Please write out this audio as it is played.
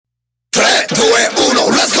2,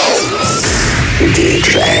 1, let's go!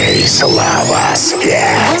 DJ SlavaSpez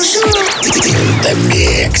in the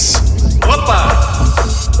mix. Опа!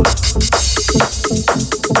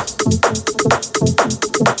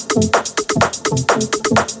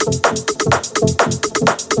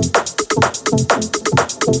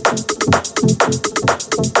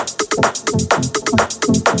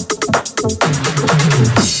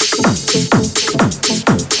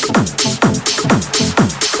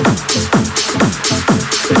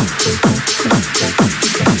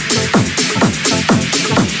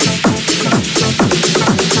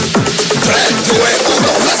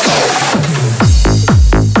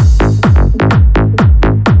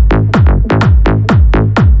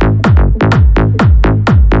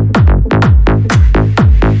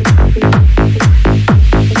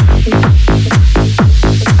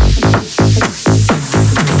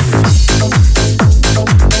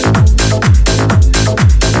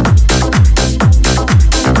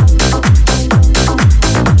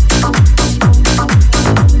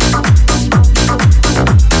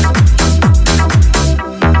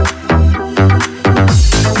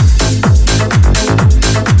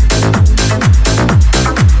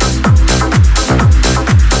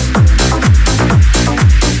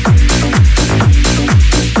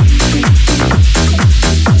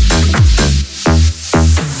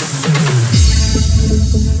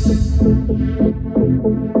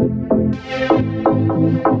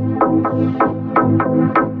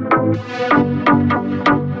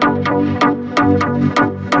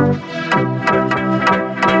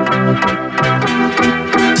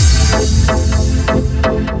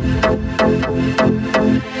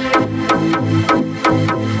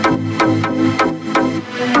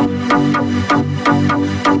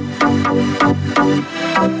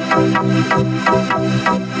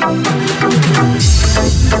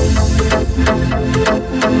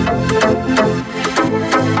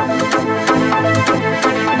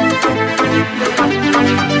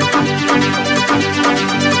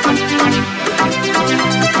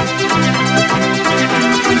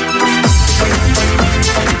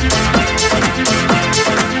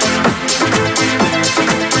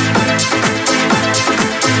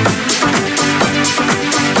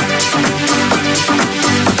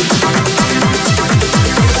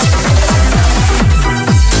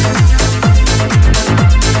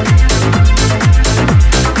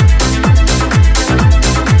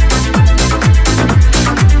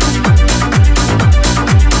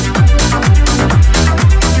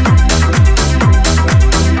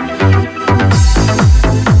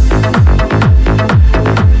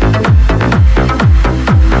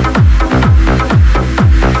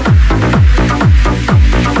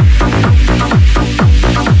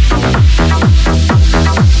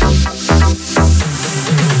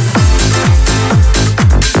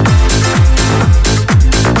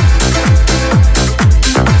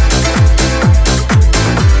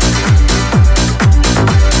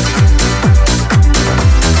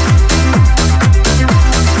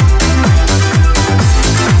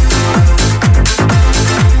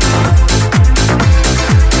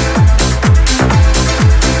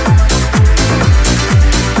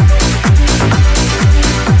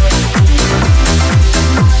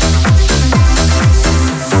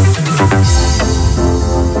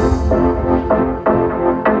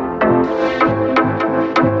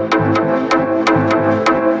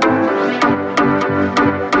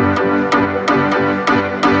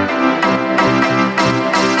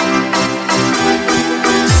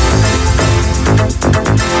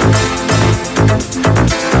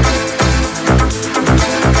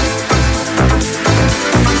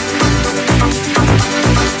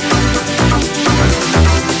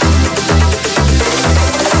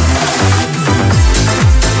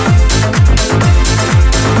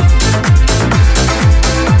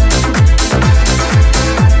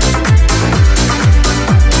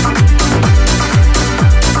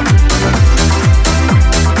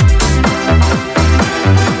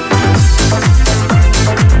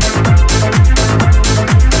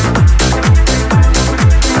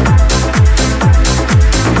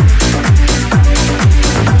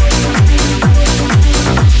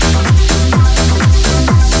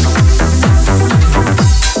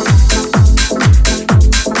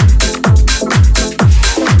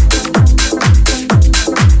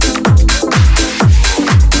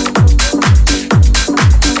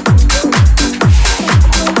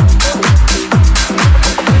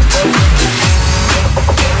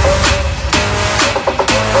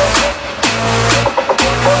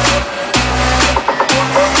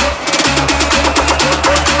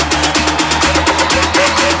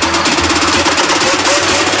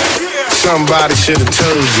 Somebody should have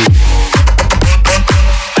told you.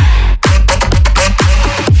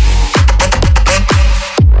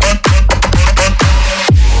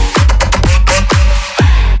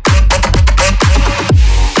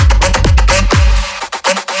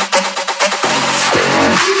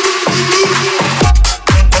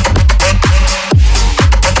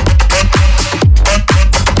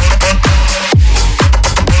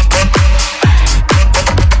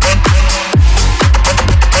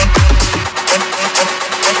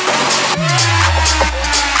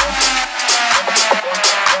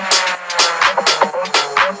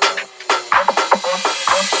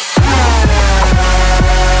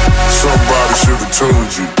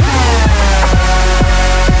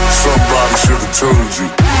 told you.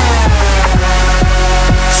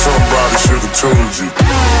 Somebody should have told you.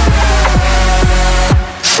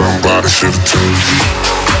 Somebody should have told you.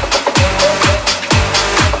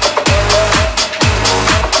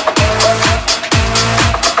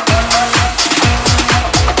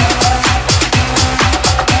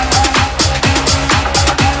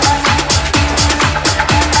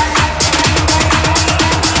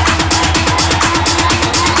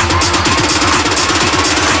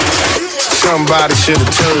 Somebody should have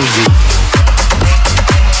told you.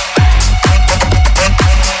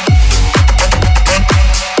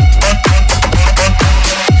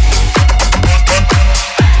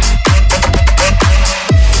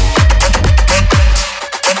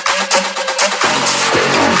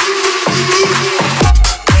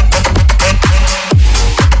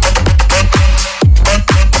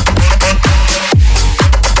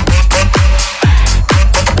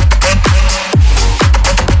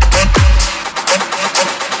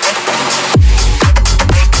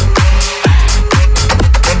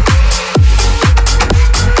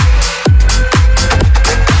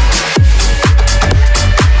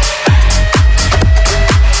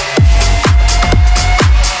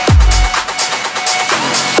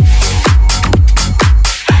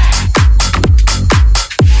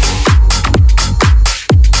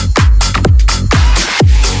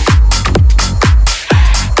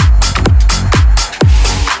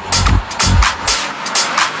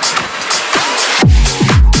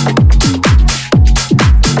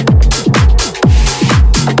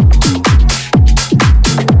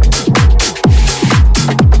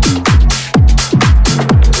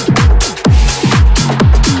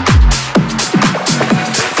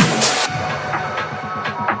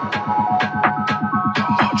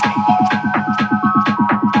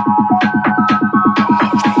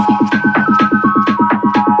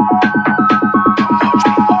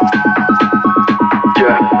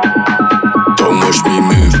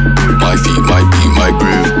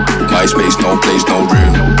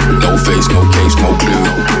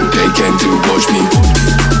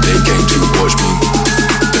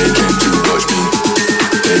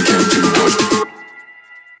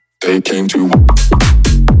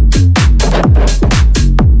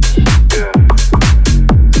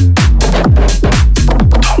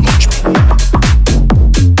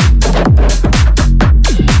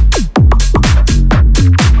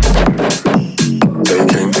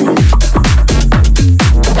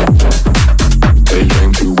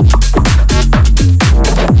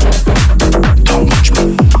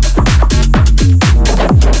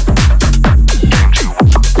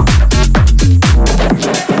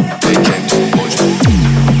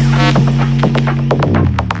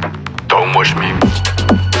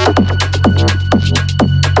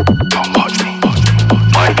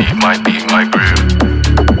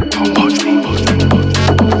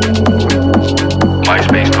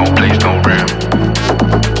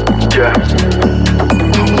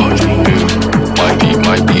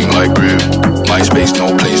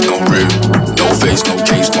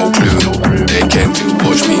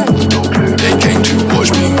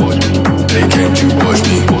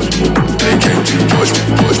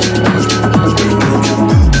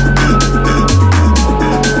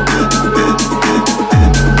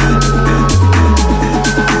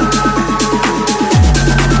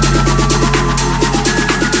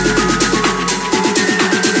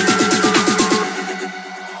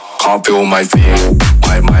 Can't feel my feet,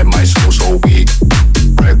 my soul so weak.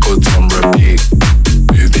 Records on repeat,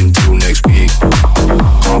 moving till next week.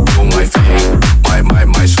 Can't feel my feet,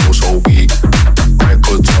 my soul so weak.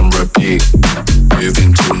 Records on repeat,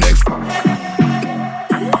 moving till next week.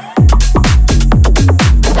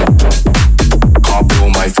 Can't feel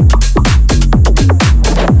my feet.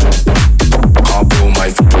 Can't feel my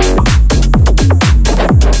feet.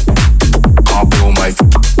 Can't feel my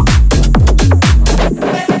feet.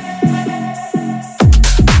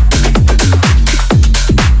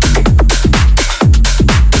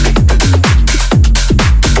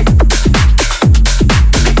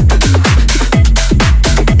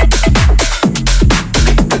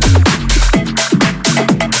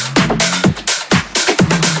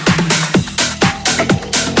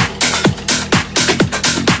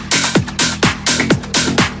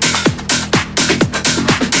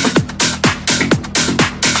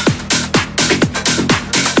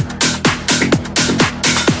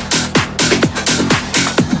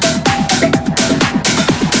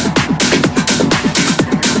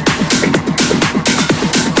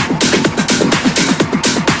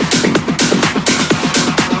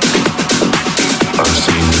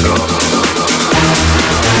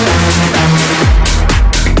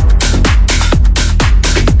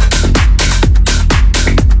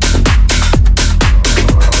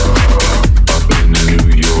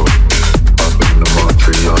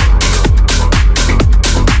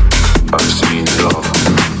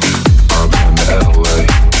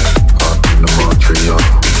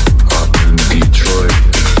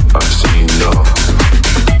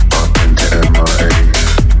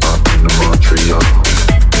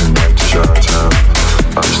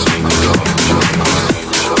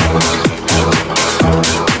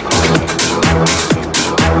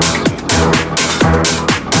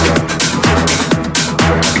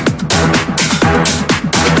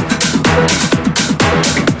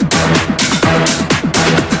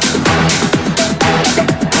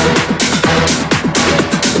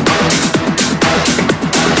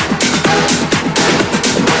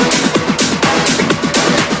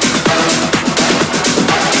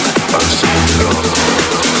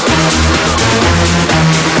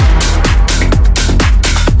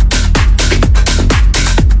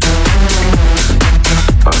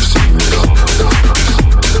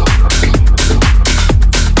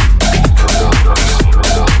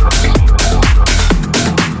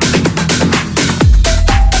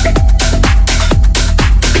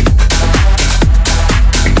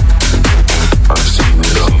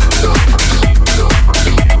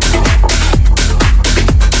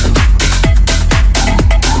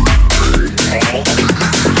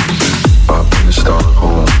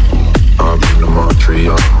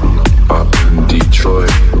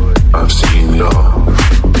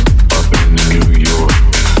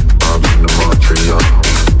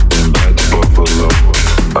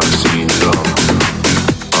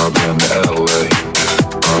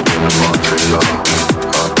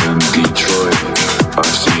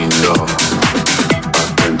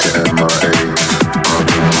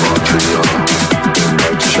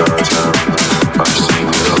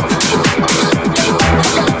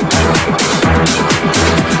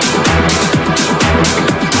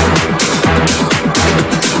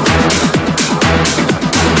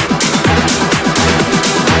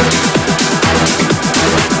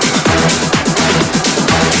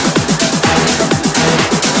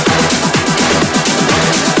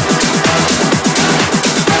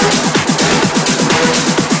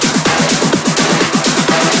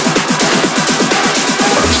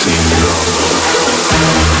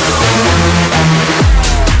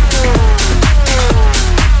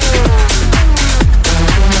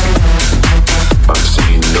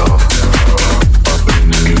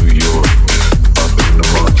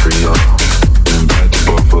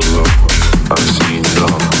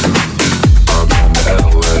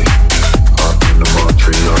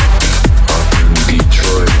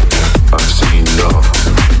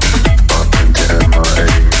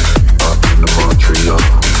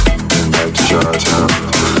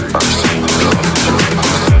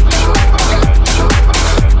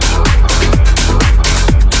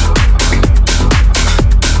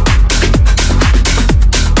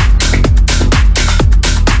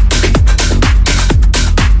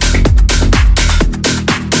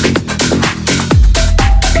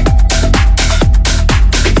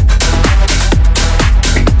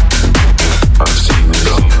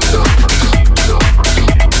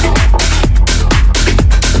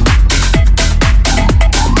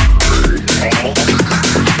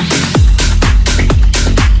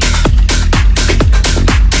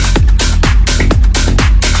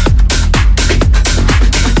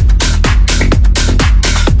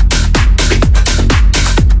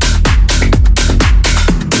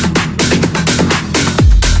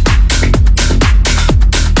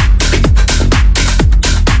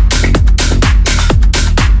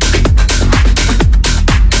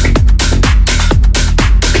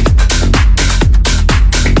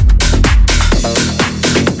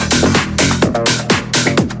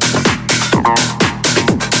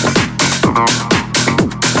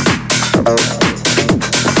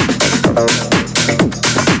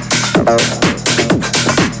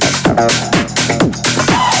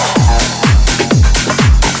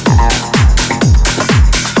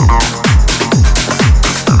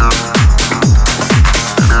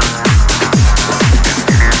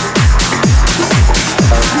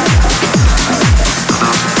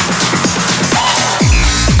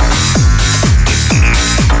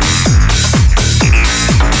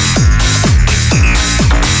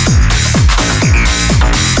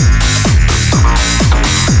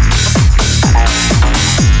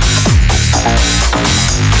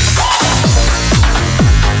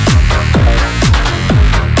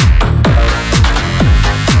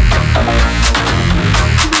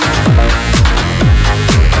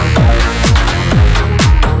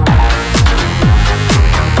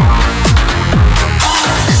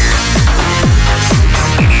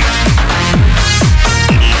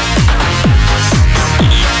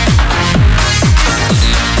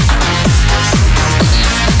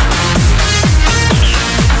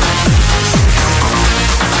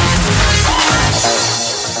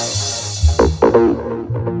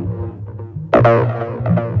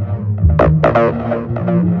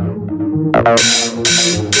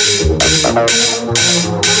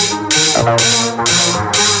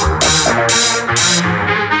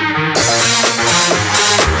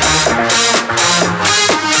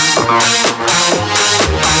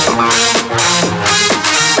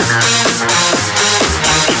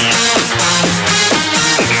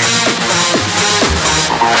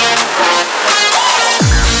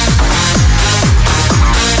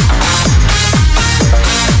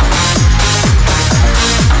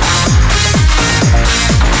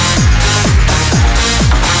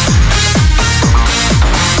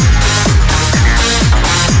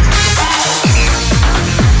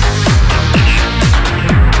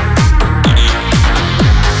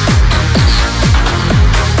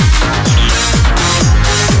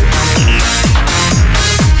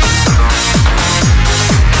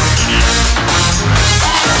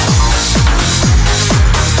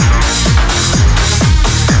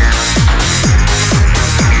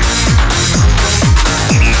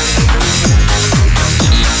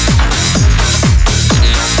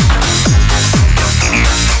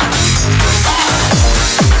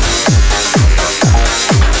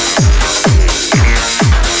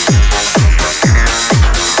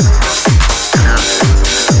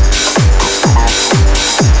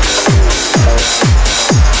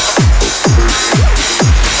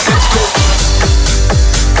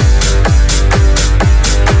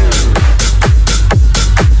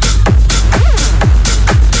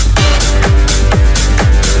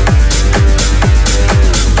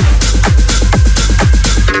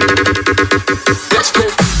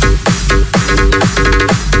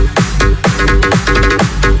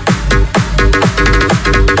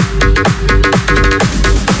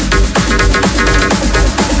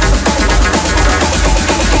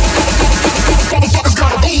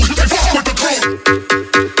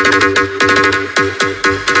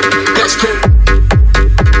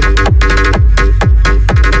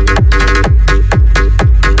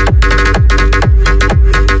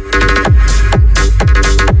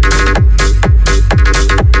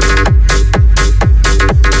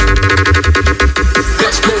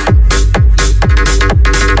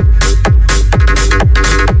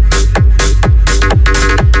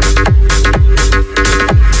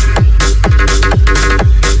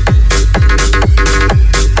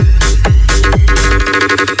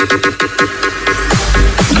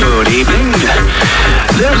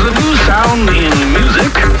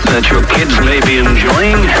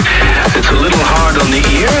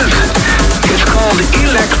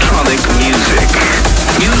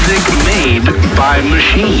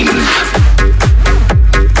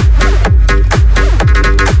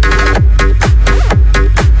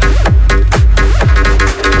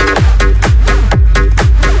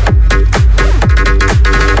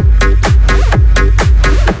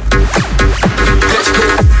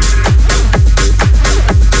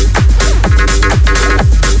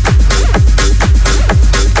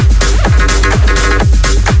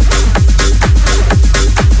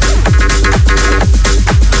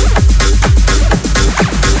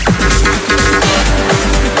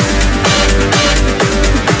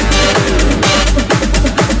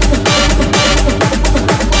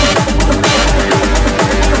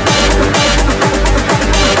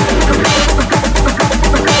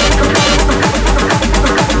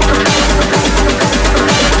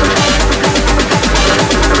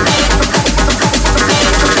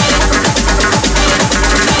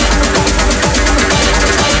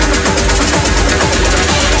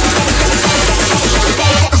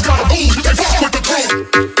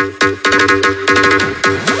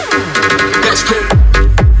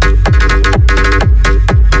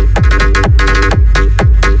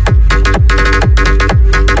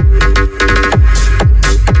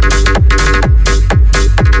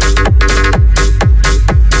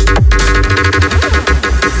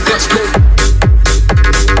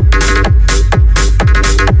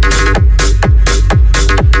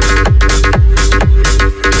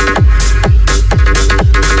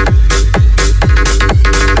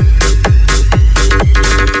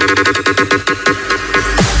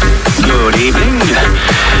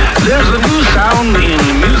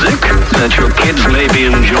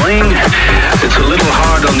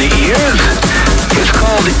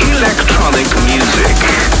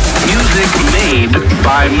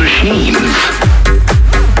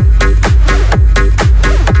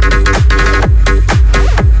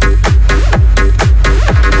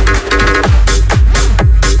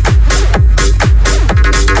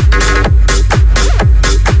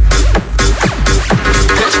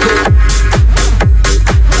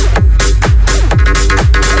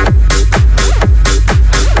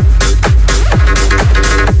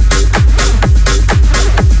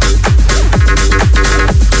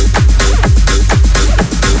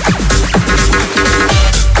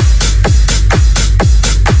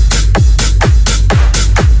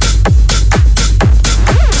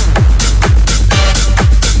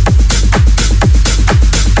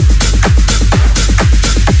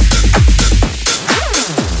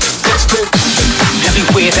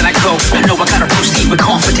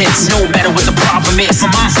 confidence, no matter what the problem is. My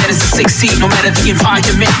mindset is to succeed, no matter the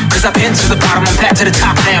environment. Cause I've been to the bottom, I'm back to the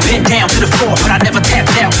top now. Been down to the floor, but I never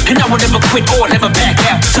tapped out. And I will never quit or never back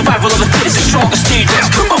out. Survival of the fittest, the strongest stand out.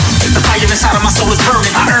 Come on, the fire inside of my soul is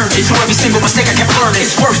burning. I earned it, through every single mistake I kept learning.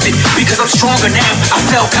 It's worth it, because I'm stronger now. I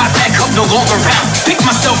fell, got back up, no longer out. Pick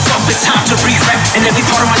myself up, it's time to re-rap. And every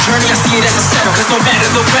part of my journey, I see it as a setup. Cause no matter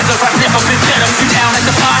the weather, I've never been better. If you're down at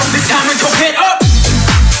the bottom, it's time to go head up.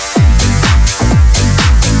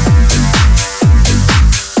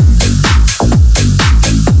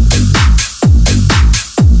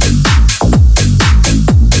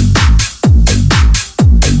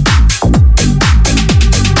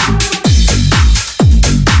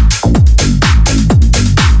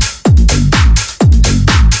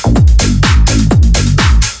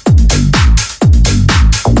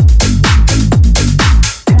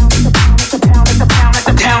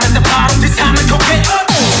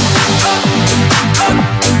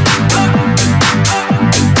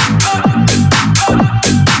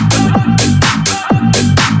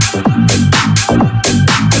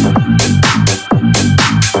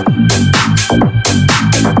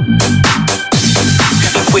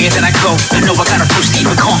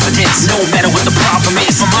 No matter what the problem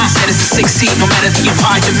is, my mindset is to succeed, no matter the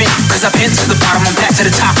environment. Cause I've been to the bottom, I'm back to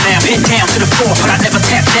the top now. Been down to the floor, but I never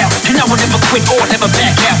tapped out. And I will never quit or never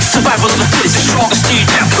back out. Survival of the fittest, the strongest stand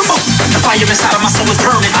out. Come on, the fire inside of my soul is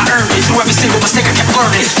burning. I earned it, through every single mistake I kept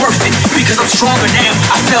learning. It's worth it, because I'm stronger now.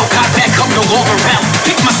 I fell, got back up, no longer out.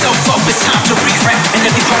 Pick myself up, it's time to re-rap. And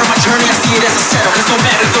every part of my journey, I see it as a setup. Cause no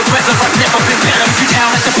matter the weather, I've never been better. If you're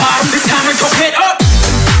down at the bottom, it's time to go head up.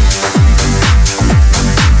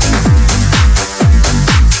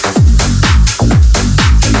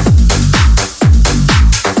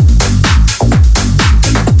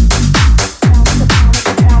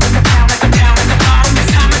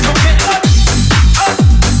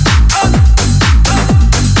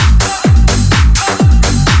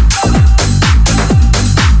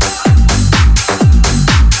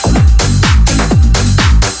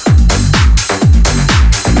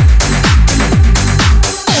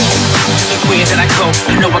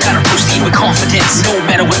 No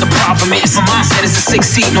matter what the problem is, my mindset is to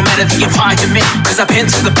succeed, no matter the environment. Cause I've been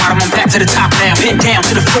to the bottom, I'm back to the top now. Been down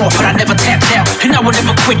to the floor, but I never tapped out. And I will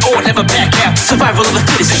never quit or never back out. Survival of the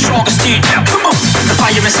fittest, the strongest stand out. Come on, the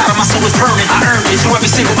fire inside of my soul is burning. I earned it, through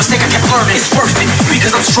every single mistake I kept learning. It's worth it,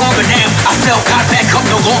 because I'm stronger now. I fell, got back up,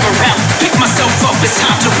 no longer out. Pick myself up, it's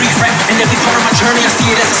time to re-rap. And every part of my journey, I see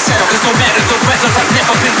it as a setup. Cause no matter the weather, I've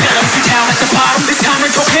never been better. If you're down at the bottom, it's time to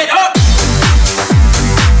go head up.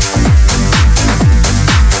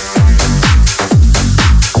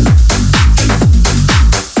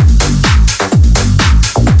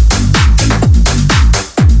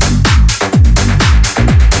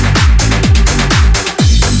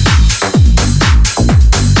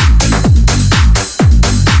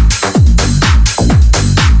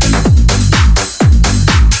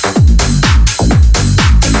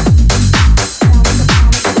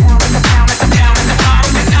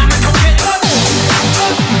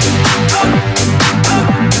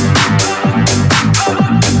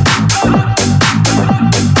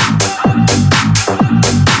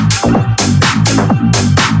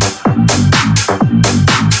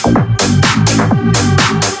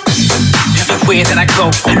 That I go,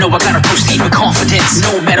 I know I gotta proceed with confidence.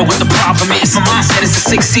 No matter what the problem is, my mindset is to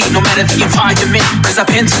succeed, no matter the environment. Cause I've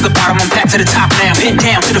been to the bottom, I'm back to the top now. Been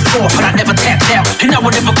down to the floor, but I never tapped out. And I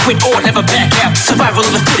will never quit or never back out. Survival of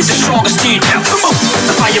the fittest, the strongest stand out. Come on,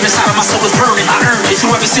 the fire inside of my soul is burning. I earned it,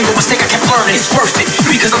 through every single mistake I kept learning. It's worth it,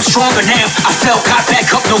 because I'm stronger now. I fell, got back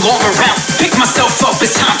up, no longer out. Pick myself up,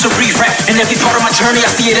 it's time to re-rap. And every part of my journey, I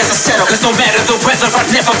see it as a setup. Cause no matter the weather, I've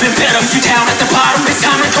never been better. If you're down at the bottom, it's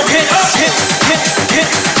time to go head up.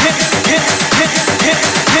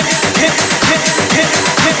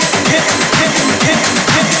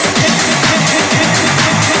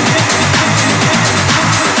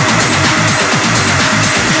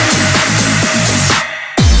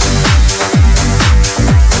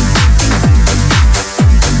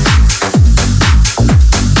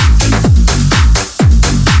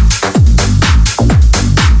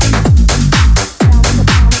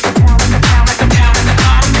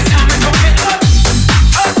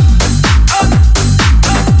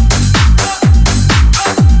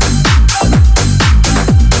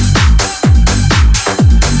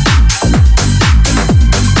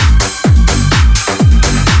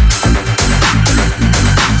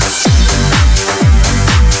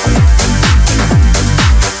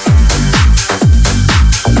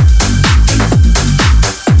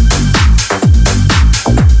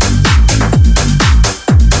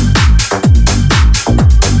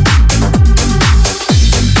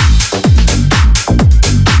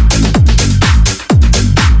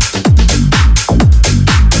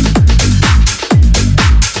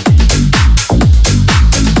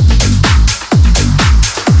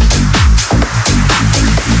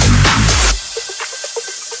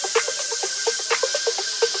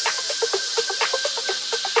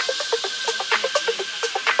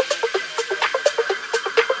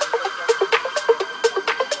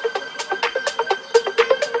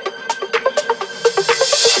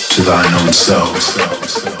 to thine own self,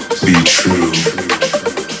 be true.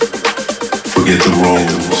 Forget the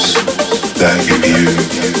roles that you view.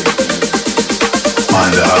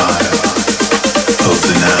 Mind the eye of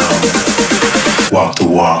the now. Walk the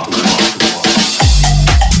walk.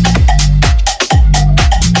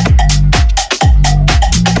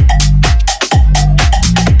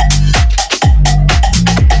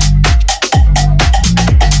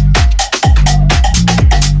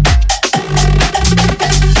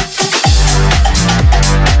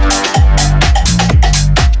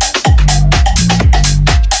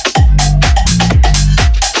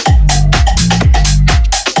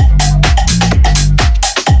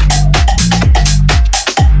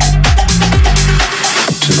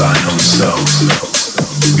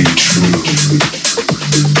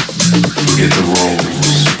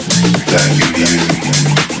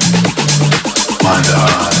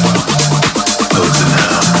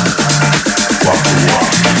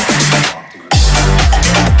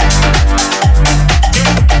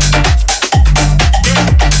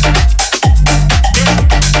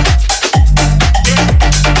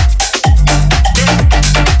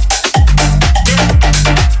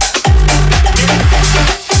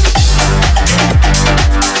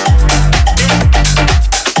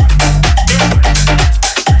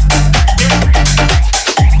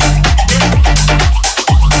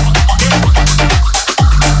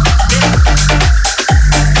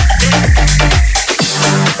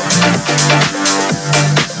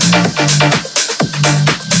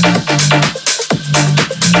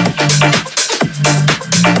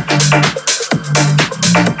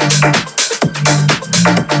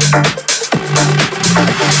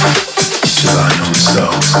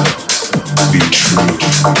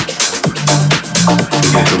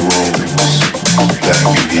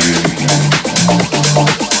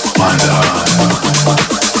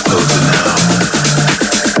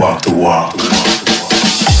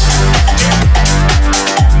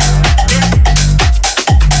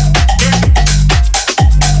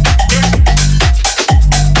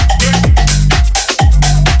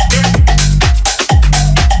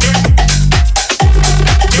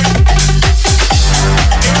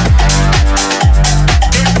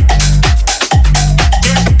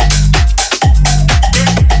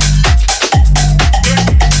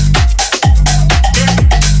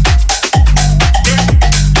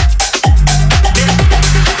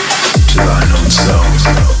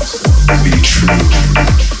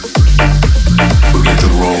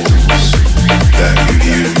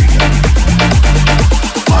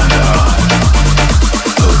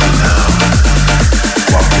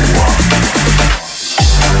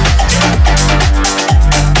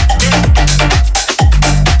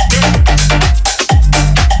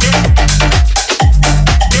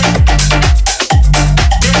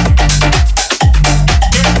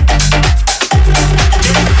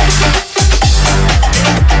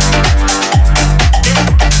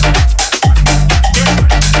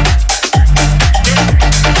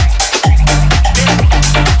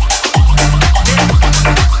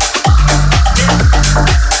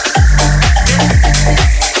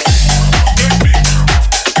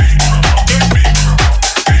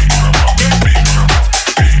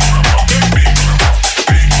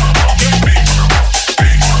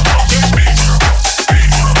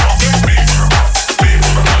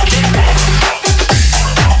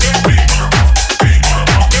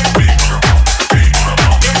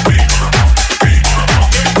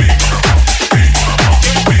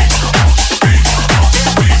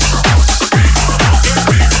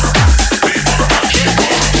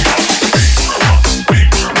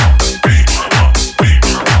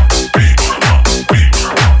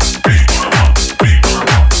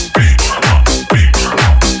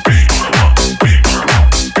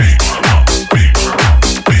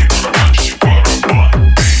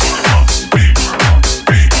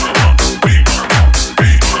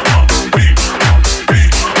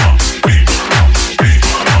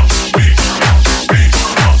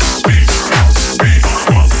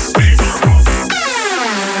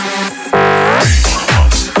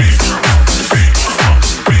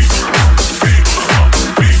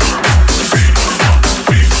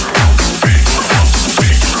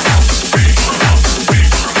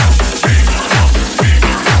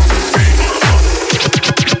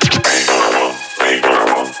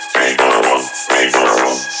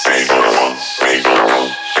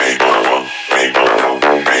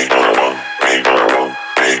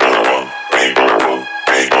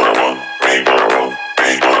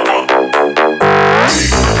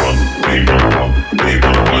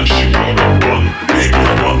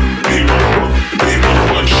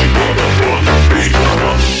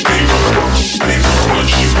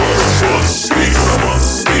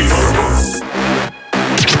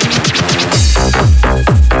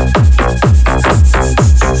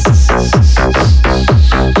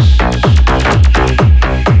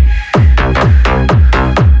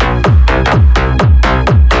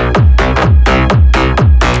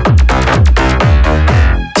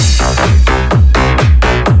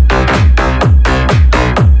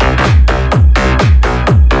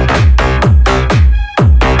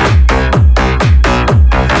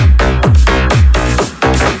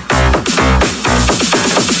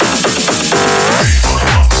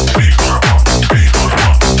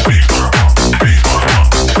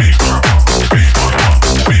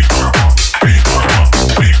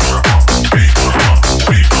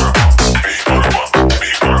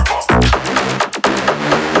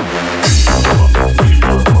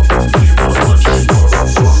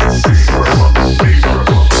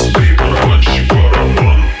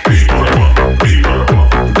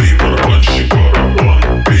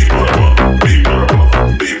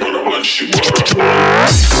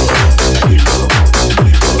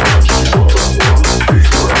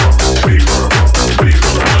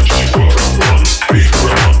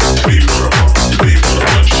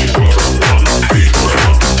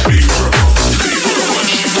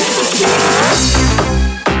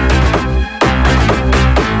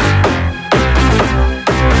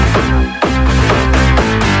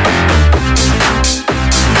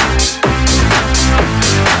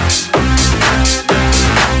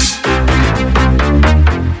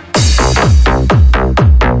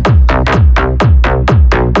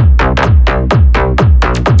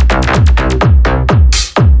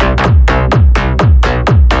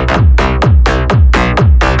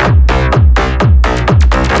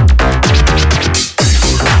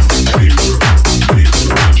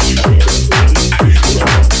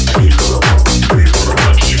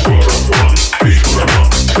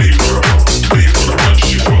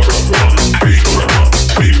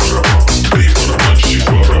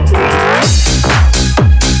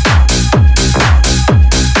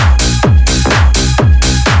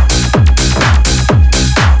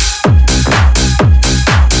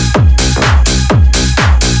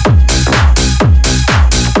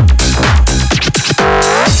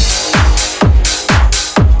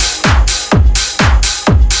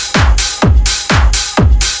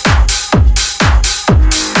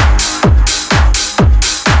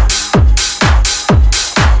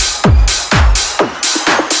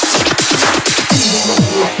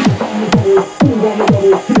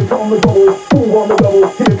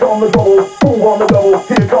 Move on the double,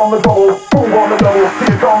 here come the trouble. Move on the double,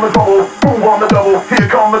 here come the trouble. Move on the double, here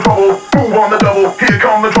come the trouble. Move on the double, here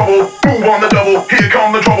come the trouble. Move on the double, here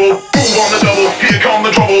come the trouble. Move on the double, here come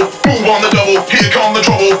the trouble. Move on the double, here come the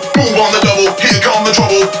trouble. Move on the double, here come the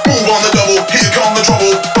trouble. Move on the double, here come the trouble.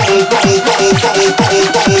 Trouble,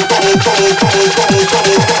 trouble, trouble, trouble, trouble, trouble, trouble, trouble, trouble, trouble,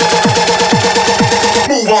 trouble.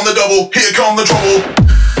 Move on the double, here come the trouble.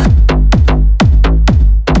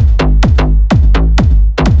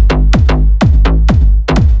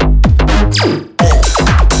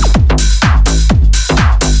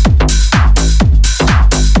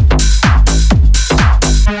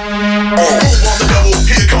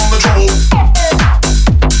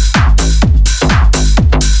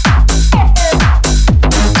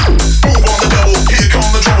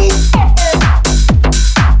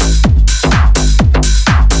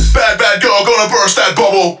 Burst that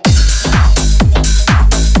bubble.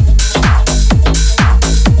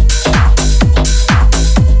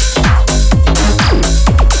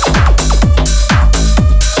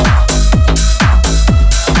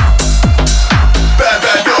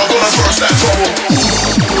 Bad girl gonna burst that bubble.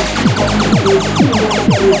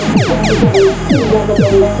 Move on the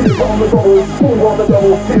double, here come the trouble. Move on the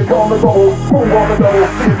double, here come the trouble. Move on the double,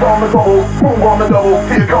 here come the trouble. Move on the double,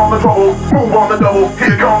 here come the trouble. Move on the double,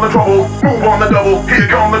 here come the trouble. Move on the double, here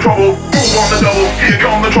come the trouble. Move on the double, here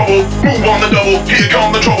come the trouble. Move on the double, here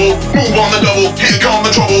come the trouble. Move on the double, here come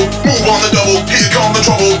the trouble. Move on the double, here come the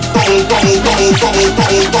trouble. Trouble, trouble, trouble, trouble,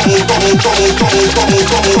 trouble, trouble, trouble, trouble, trouble,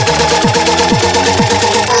 trouble, trouble.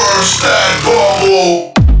 Burst that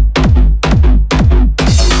bubble.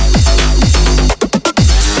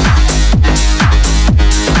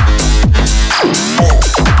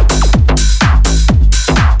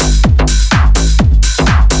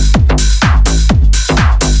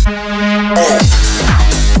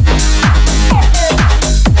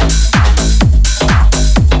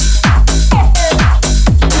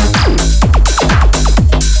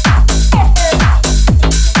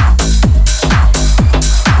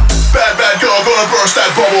 Burst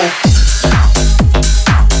that bubble.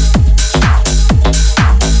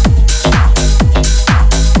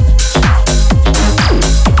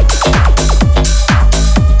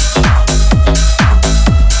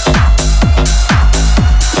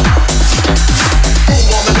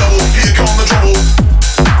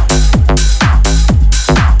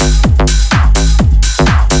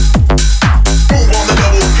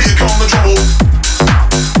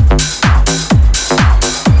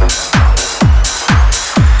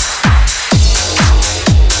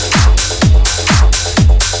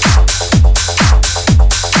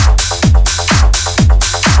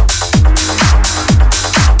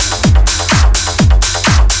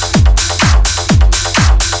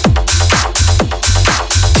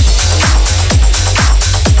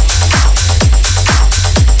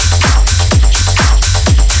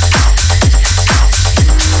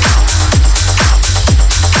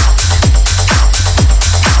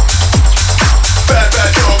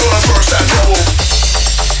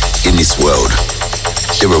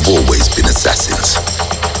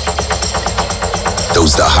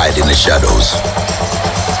 Those that hide in the shadows,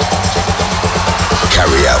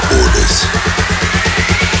 carry out orders.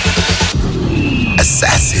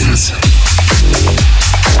 Assassins.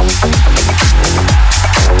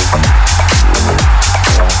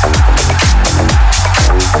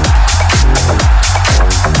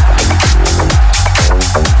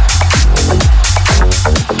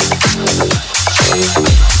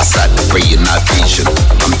 Aside the praying night vision,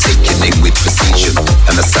 I'm taking aim with precision.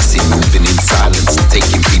 An assassin moving in silence,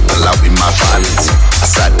 taking people out in my violence.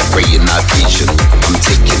 Aside the praying night vision, I'm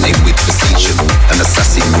taking aim with precision. An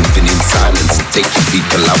assassin moving in silence, taking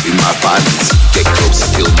people out in my violence.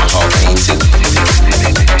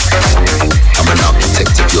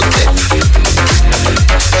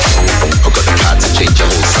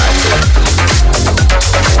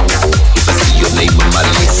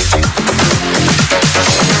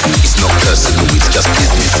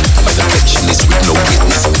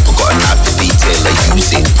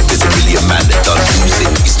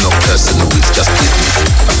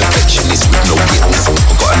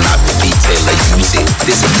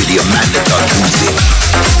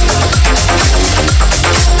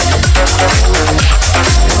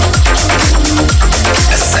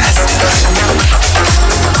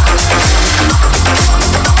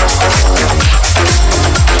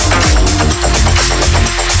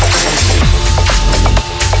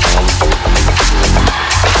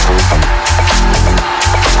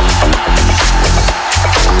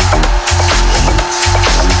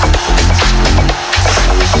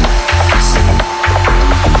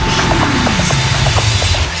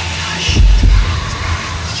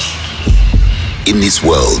 In this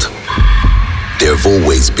world, there have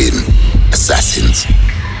always been assassins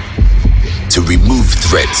to remove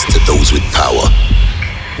threats to those with power,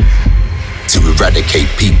 to eradicate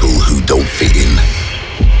people who don't fit in,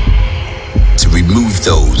 to remove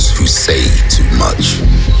those who say too much,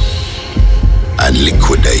 and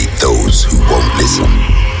liquidate those who won't listen.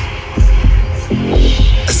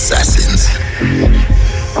 Assassins.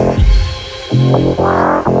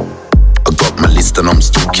 I got my list and I'm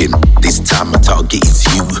stalking. This time my target is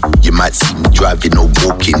you. You might see me driving or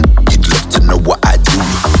walking. You'd love to know what I do.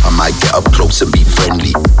 I might get up close and be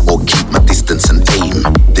friendly, or keep my distance and aim.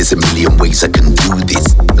 There's a million ways I can do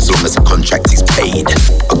this, as long as the contract is paid.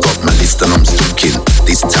 I got my list and I'm stalking.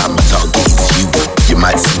 This time my target is you. You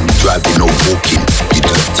might see me driving or walking. You'd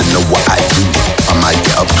love to know what I do. I might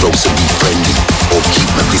get up close and be friendly, or keep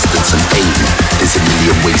my distance and aim. There's a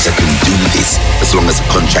million ways I can do this, as long as the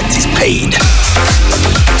contract is paid.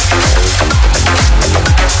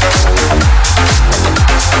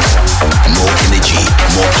 More energy,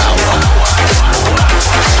 more power.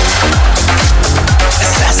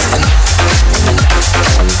 Assassin.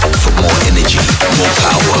 For more energy, more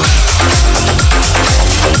power.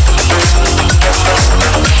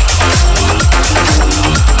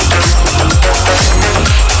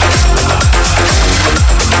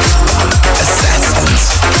 Assassins.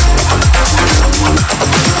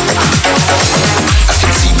 I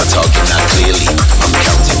can see my target now clearly. I'm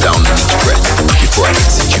counting down on each breath before I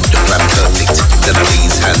execute the plan perfect. Then I lay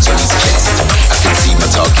his hands on his chest. I can see my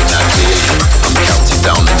target now clearly. I'm counting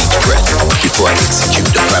down on each breath before I execute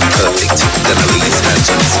the plan perfect. Then I lay his hands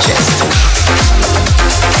on his chest.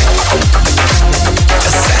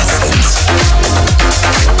 Assassins.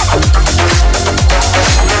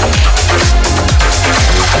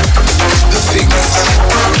 The thing is,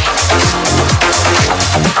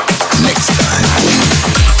 next time,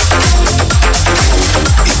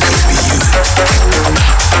 it could be you.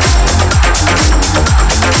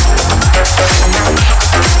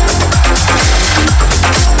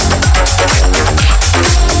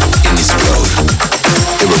 In this world,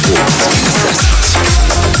 there will always be assassins.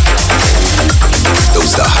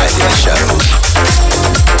 Those that hide in the shadows,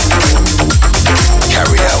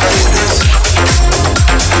 carry out orders.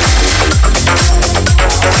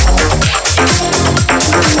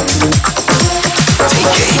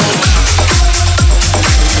 Take aim.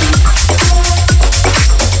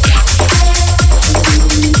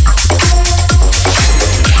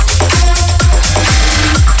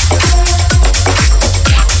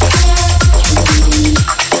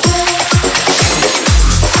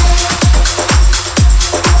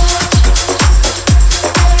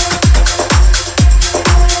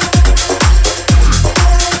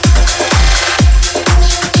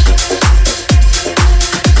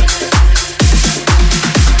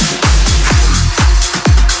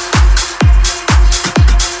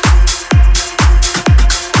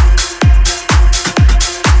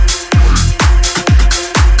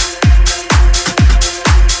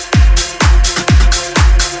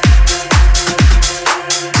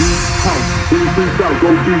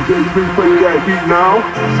 Please play that heat now.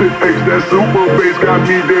 Diseptix, that super bass got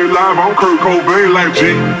me dead live. I'm Kurt Cobain like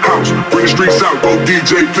G House. Bring the streets out, go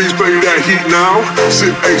DJ, please play that heat now.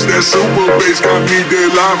 Diseptix, that super bass got me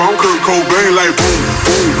dead live. I'm Kurt Cobain like boom,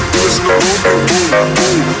 boom. Listen to boom and boom,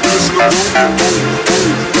 boom. Listen to boom and boom,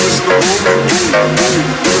 boom. Listen to boom and boom, boom.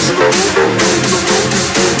 Listen to boom and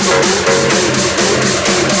boom.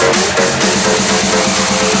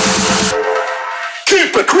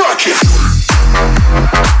 Keep it rockin'.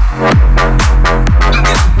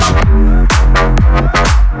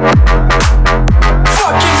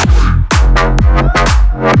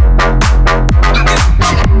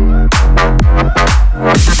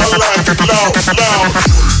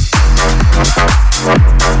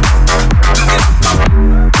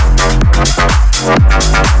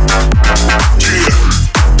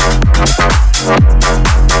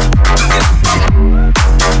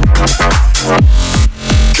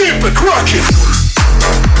 Keep it rockin'.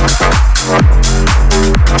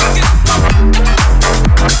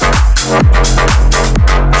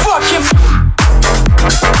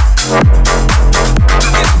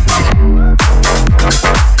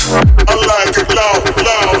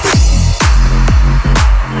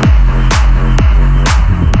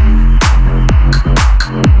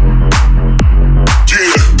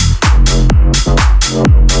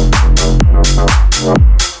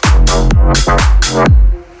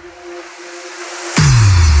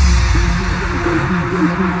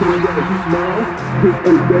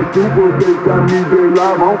 It's that super bass got me dead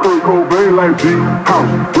live on Kurt Cobain like G House.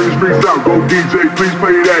 Bring streets out, go DJ, please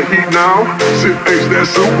play that heat now. Shit H, that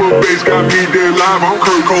super bass got me dead live on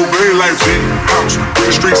Kurt Cobain like G House. Bring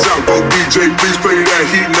streets out, go DJ, please play that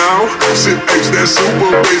heat now. Shit H, that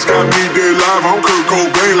super bass got me dead live on Kurt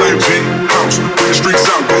Cobain like G House. Bring streets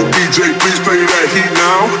out, go DJ, please play that heat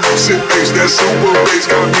now. Shit H, that super bass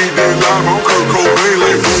got me dead live on Kurt Cobain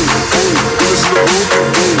like boom, boom. Listen to boom, boom,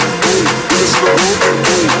 boom. Listen to boom, boom,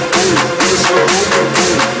 boom. Listen to boom, boom,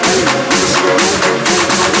 boom. Listen to boom, boom, boom.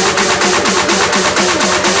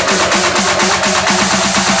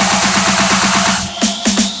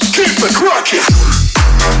 Keep it rockin'.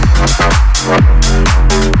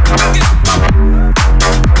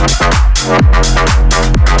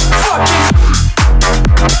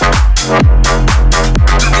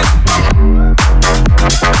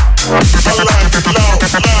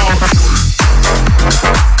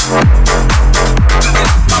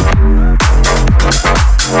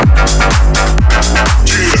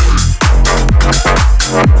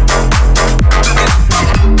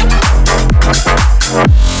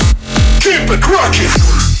 Keep it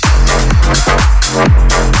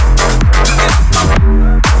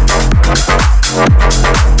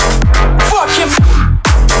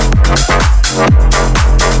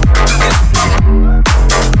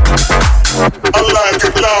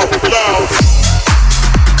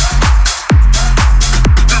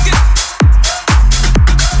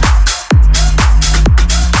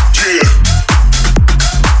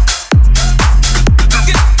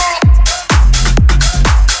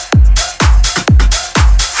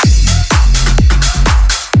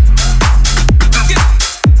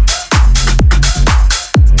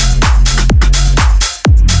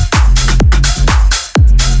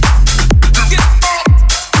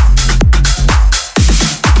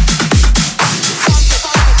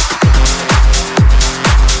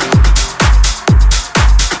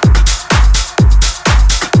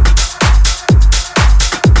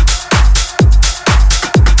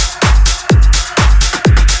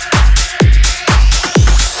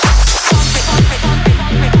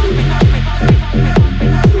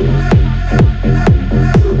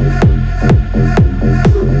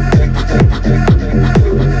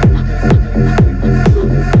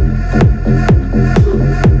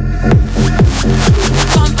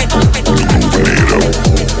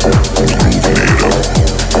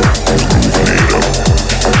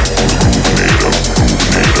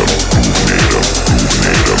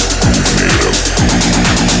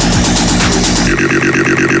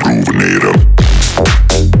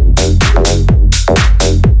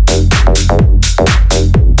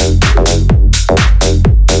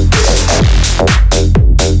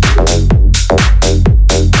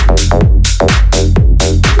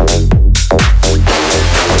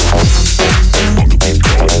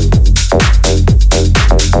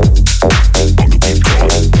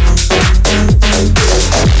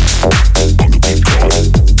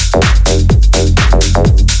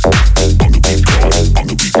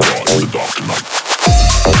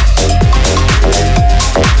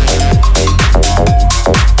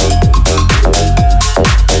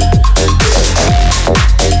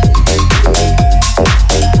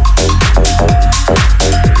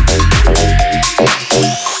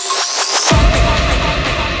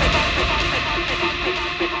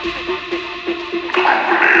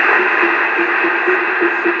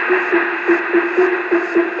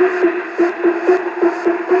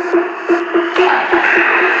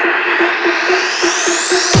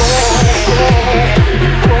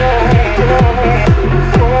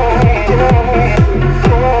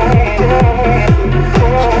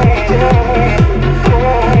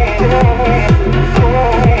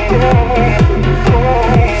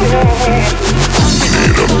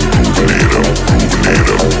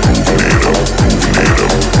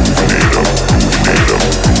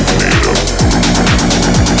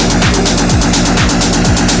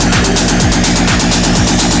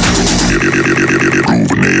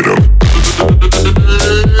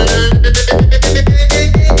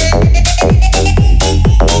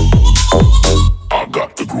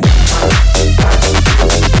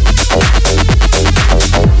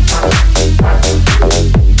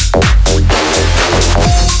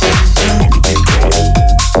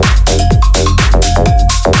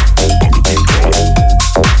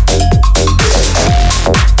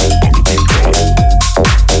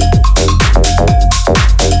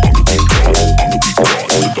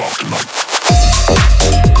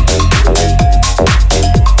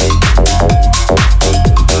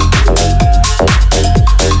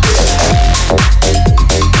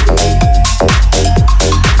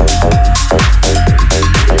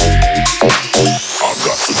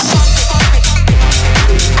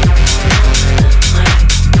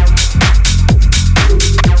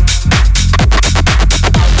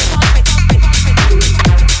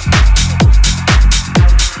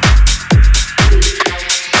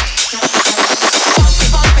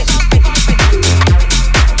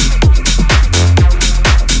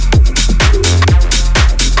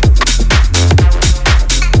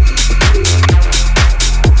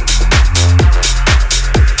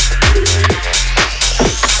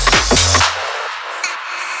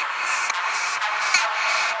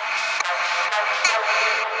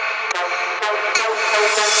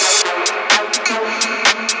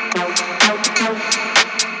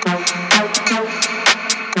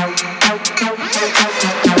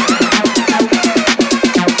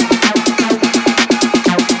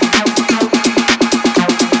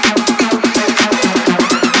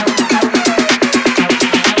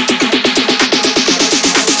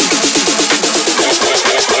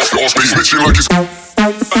like it's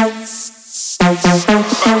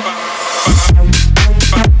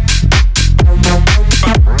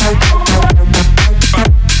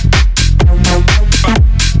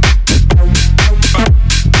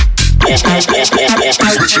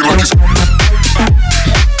switching like it's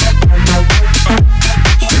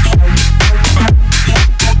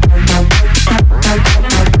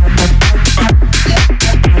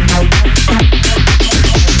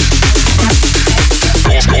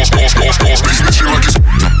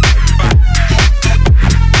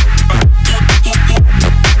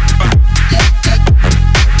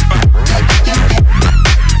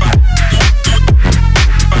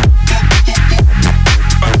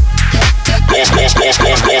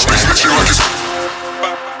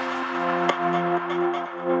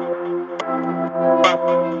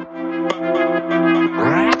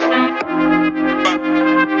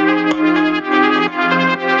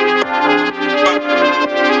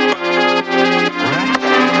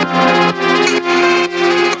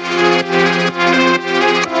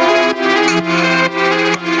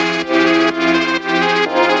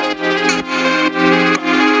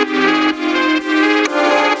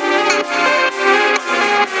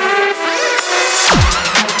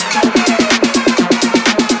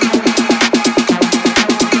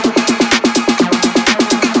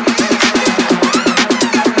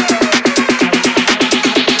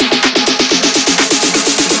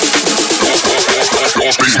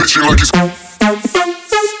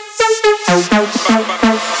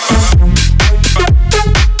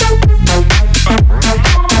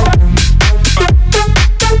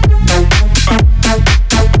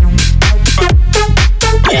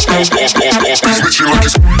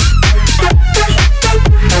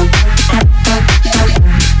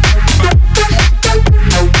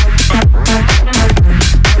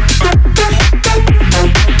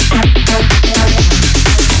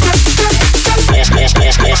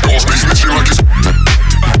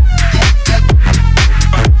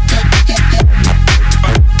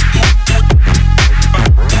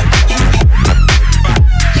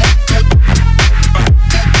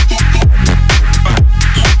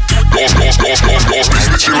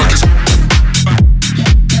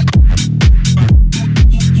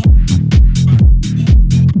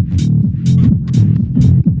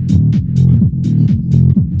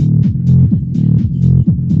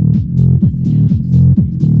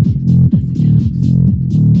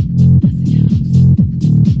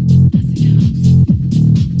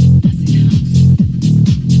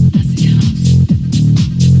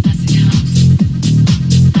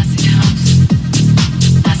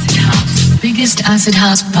Acid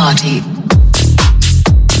House Party.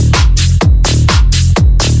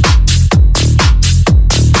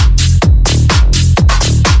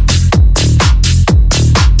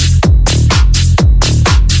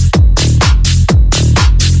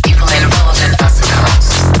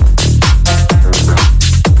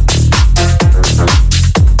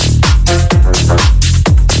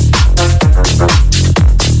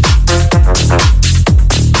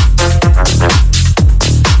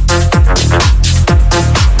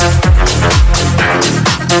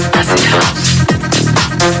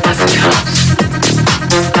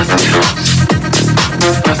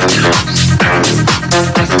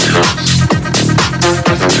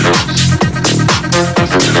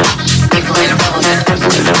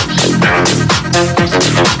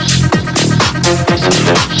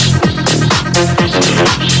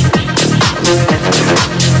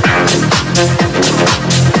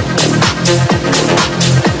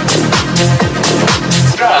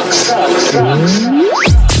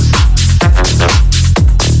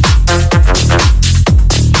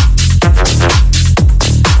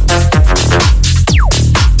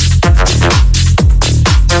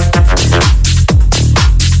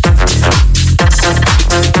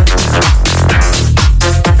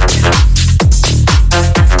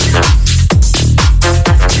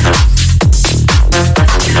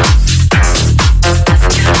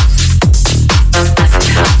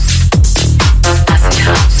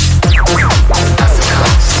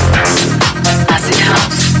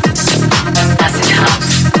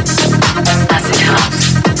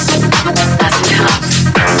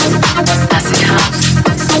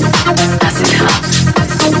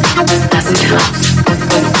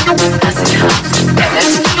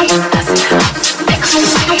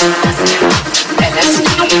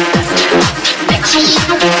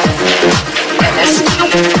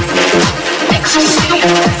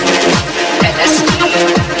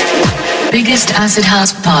 Biggest acid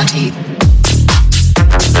house party.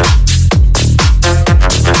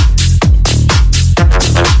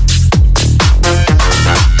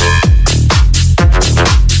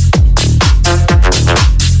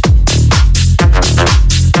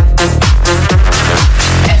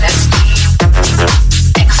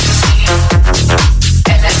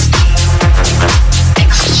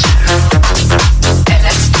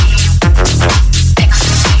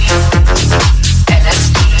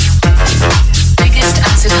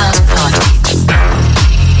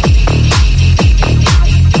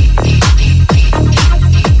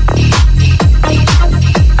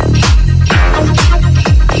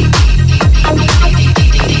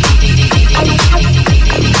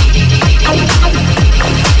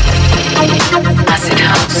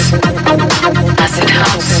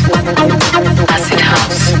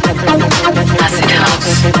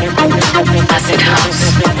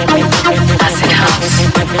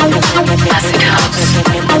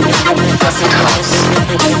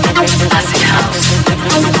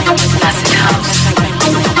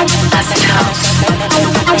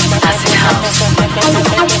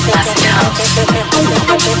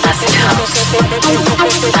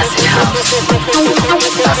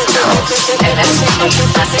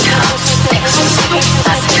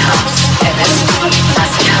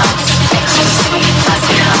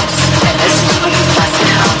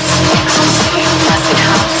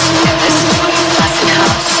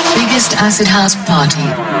 Biggest acid house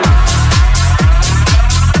party.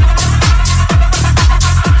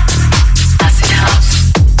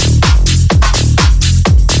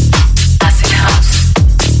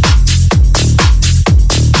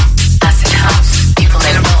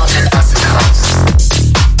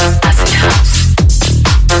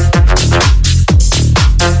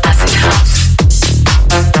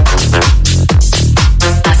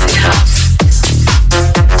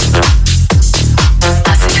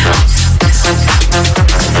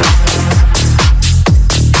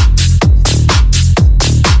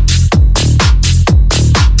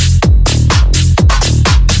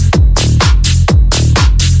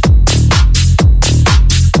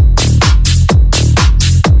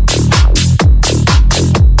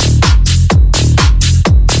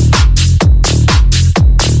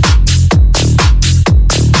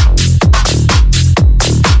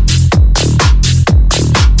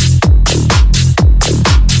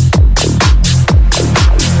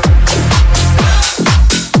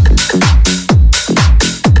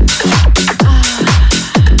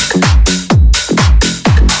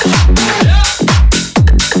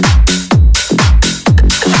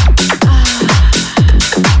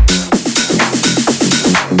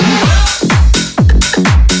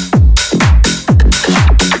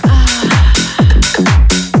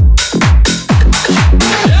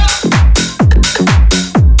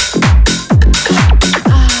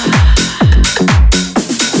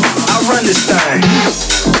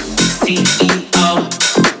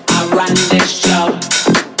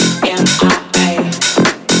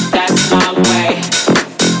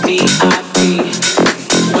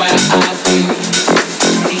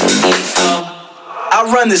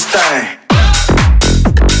 run this thing.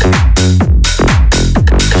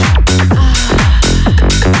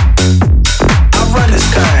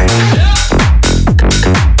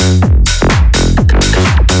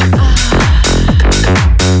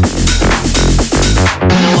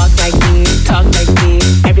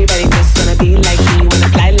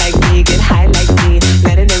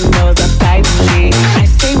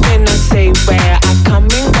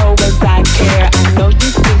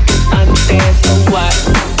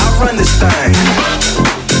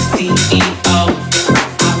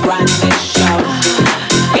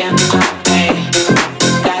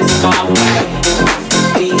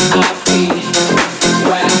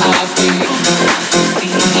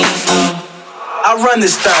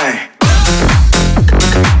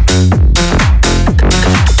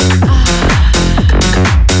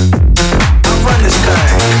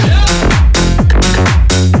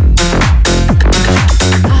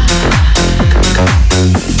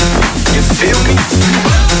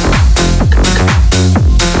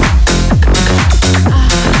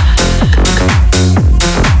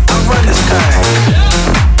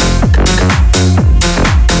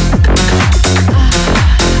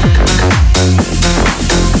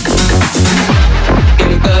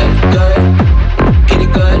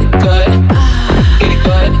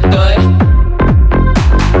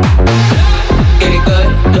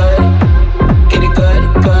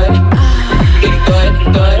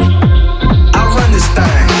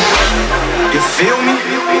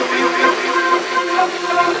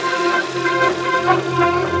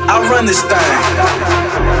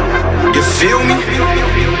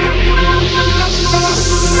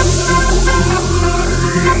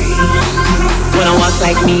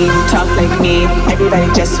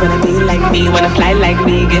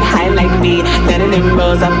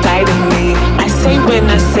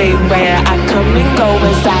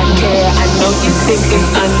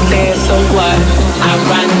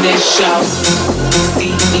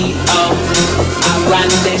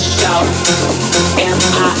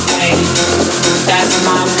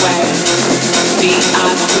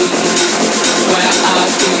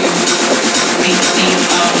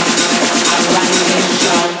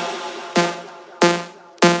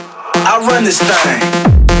 Run this thing.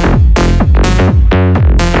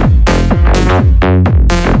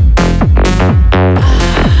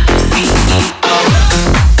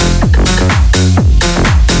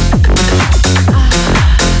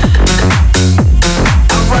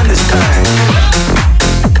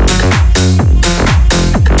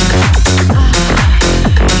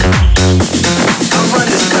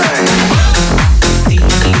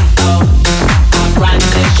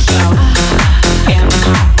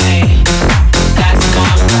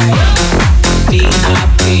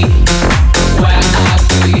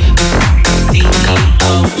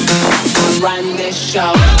 this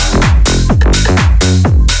show.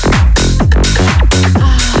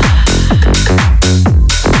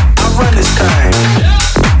 I run this thing.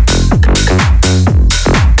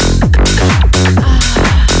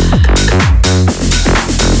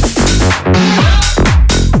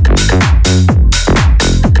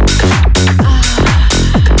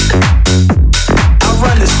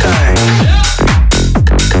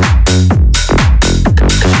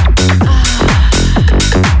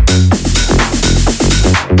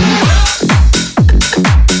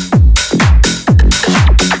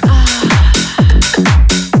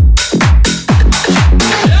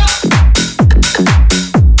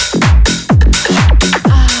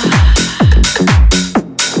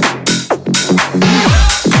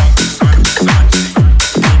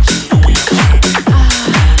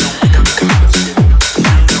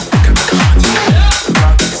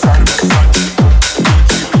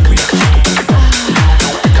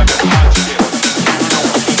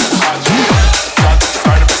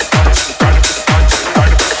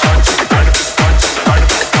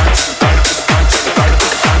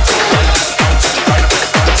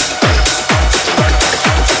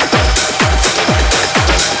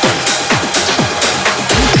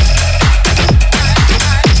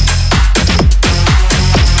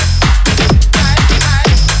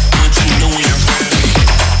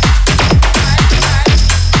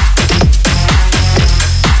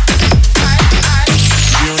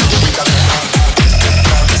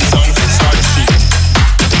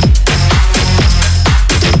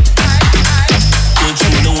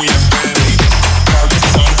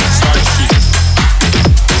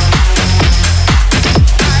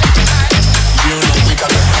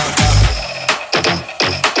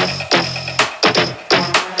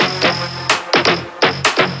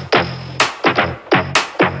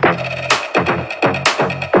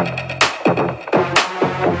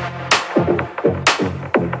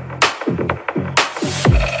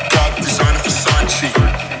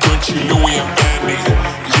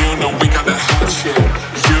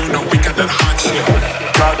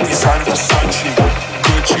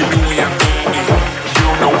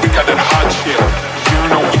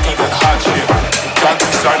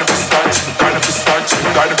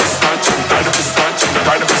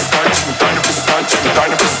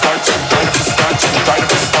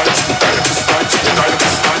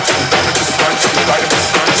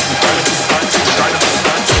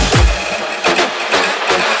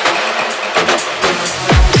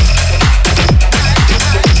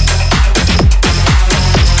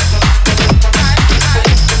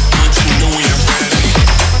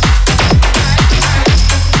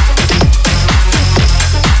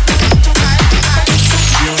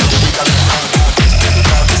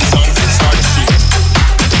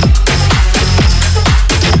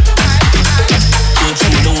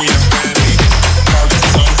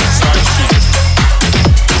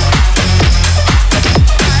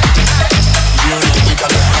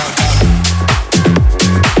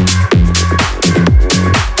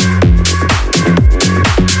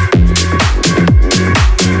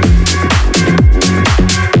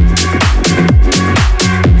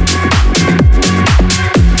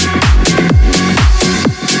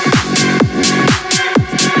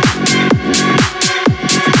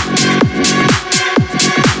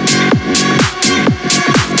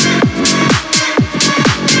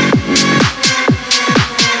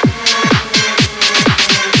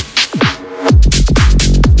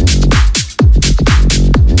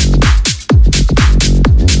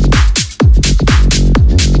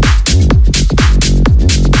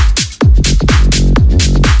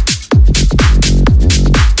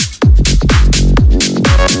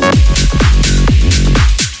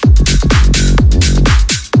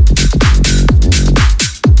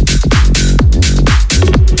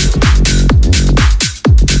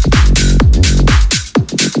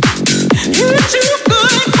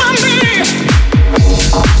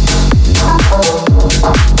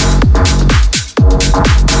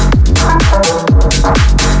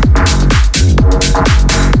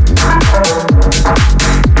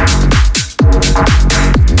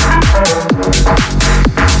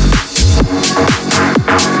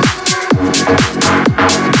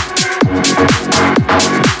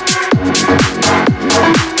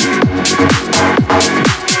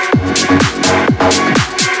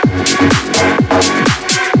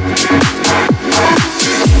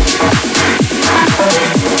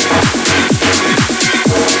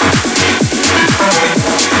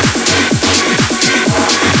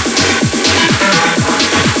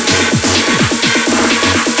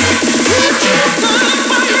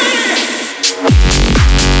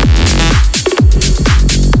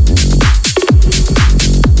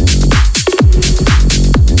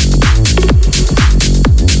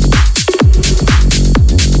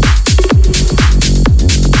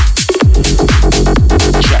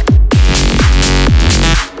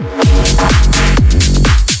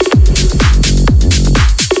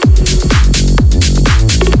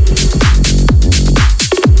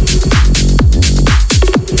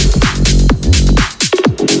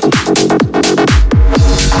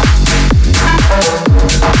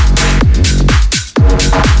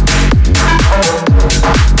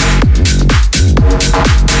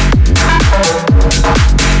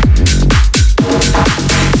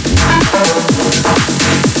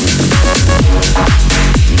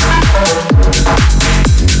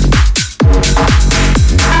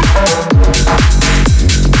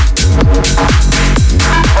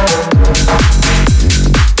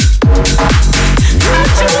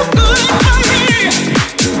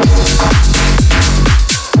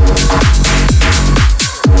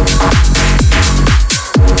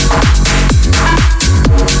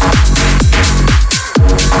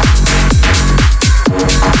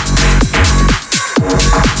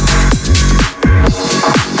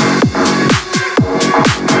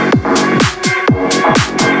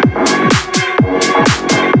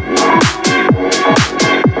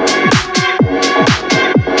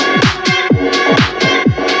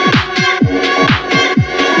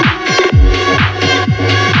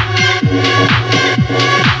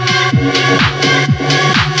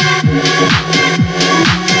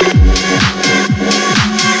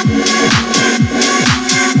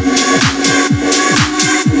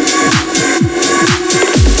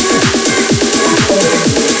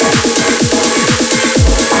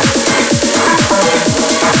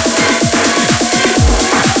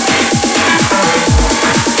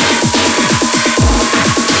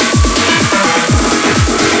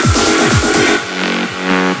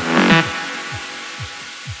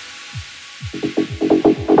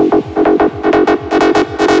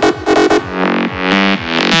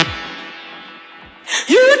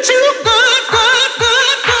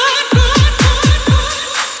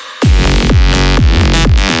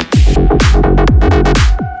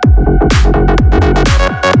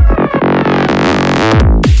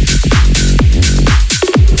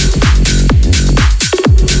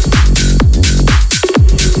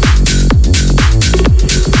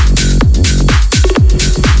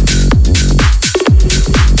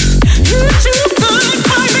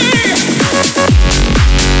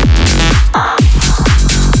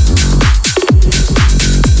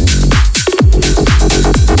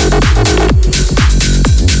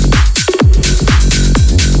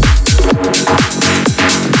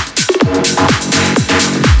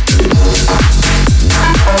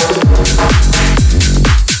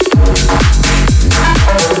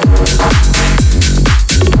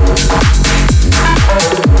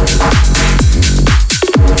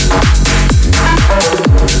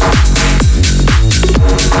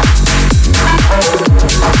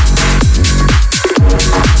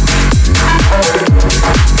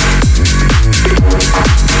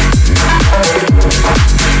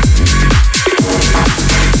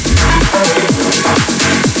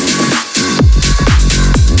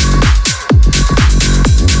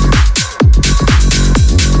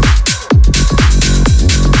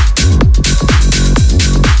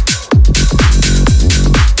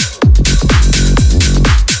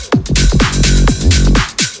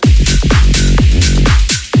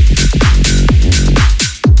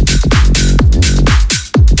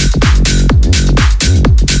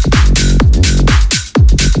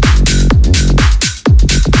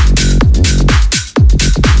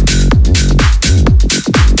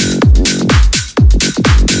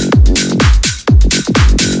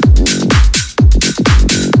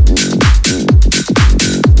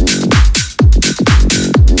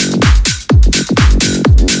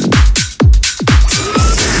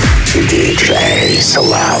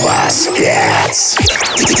 SlavaSpez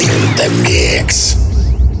in the mix.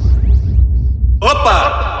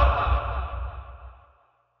 Опа!